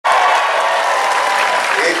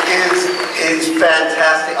It's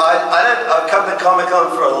fantastic. I've come to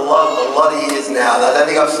Comic-Con for a lot of years now, and I don't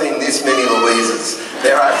think I've seen this many Louises.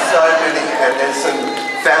 There are so many, and there's some.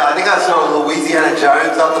 I think I saw Louisiana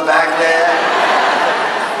Jones on the back there.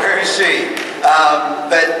 Where is she?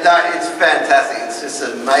 But no, it's fantastic. It's just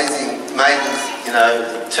an amazing,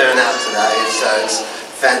 turnout today. So it's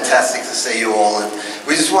fantastic to see you all, and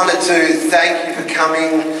we just wanted to thank you for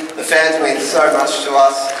coming. The fans mean so much to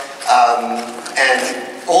us, and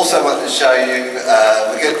also wanted to show you.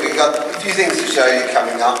 We've got a few things to show you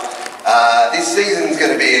coming up. This season's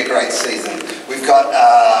going to be a great season. We've got,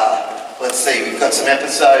 let's see, we've got some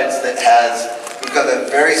episodes that we've got a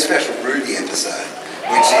very special Rudy episode,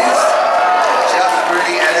 which is just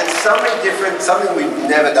Rudy, and it's something different, something we've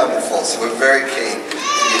never done before, so we're very keen for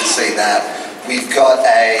you to see that. We've got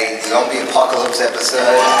a zombie apocalypse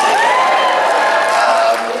episode.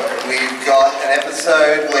 We've got an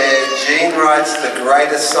episode where Gene writes the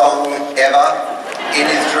greatest song ever in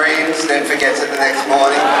his dreams, then forgets it the next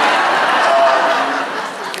morning.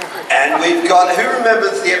 And we've got, who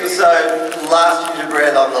remembers the episode Last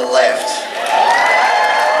Gingerbread on the Left?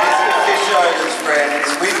 Mr. Fisho's friends.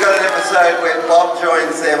 We've got an episode where Bob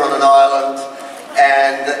joins them on an island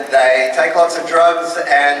and they take lots of drugs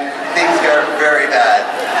and things go very bad.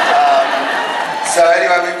 So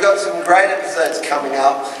anyway, we've got some great episodes coming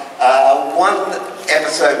up. One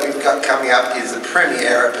episode we've got coming up is the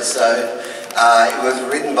premiere episode. It was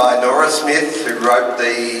written by Nora Smith, who wrote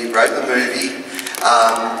the movie,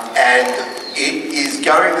 and it is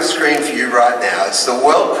going to screen for you right now. It's the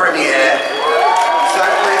world premiere. So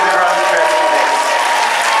please everyone dress for this.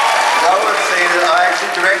 No one's seen it. I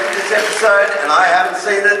actually directed this episode, and I haven't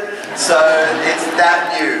seen it, so it's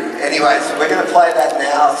that new. Anyway, so we're going to play that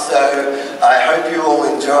now. So I hope you all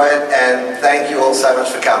enjoy it, and thank you all so much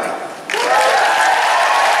for coming.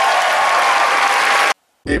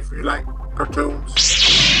 If you like cartoons,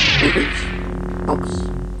 movies, books,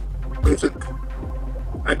 music,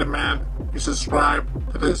 I demand you subscribe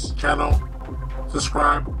to this channel.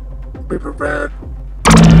 Subscribe, be prepared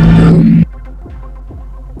for doom.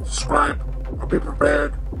 Subscribe or be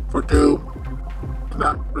prepared for doom. Do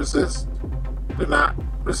not resist. Do not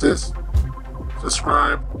resist.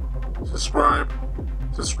 Subscribe, subscribe,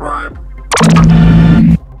 subscribe.